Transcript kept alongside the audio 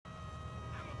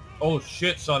Oh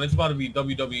shit, son! It's about to be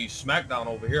WWE SmackDown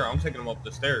over here. I'm taking him up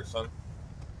the stairs, son.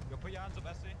 Yo, put your hands up,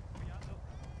 SC. Put your hands up.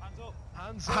 Hands up.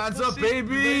 Hands up, Hands up, pussy.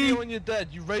 baby! You radio when you're dead.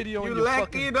 You radio when you're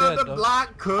fucking You dead, on the dog. block,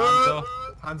 Hands cuz. up.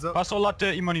 Hands up. Pass all that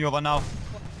dirty money over now.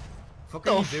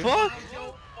 Fucking The fuck?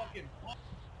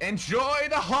 Enjoy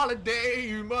the holiday,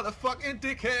 you motherfucking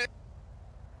dickhead.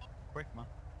 Quick, man.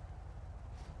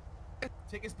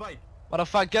 Take his bike. Matter of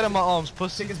fact, get in my arms,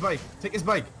 pussy. Take his bike. Take his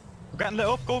bike. We're getting lit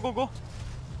up. Go, go, go.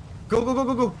 Go, go, go,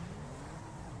 go, go.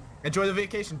 Enjoy the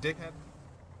vacation, dickhead.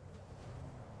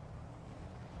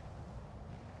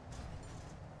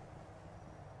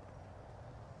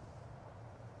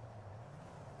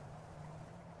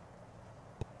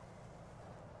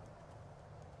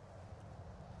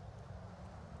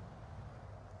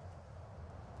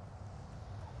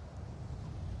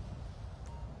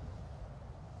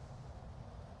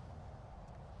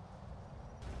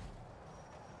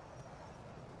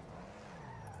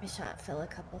 I shot Phil a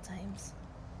couple times.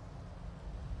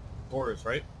 Taurus,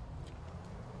 right?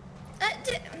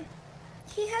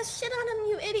 He has shit on him,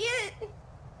 you idiot!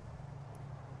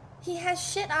 He has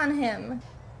shit on him.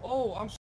 Oh, I'm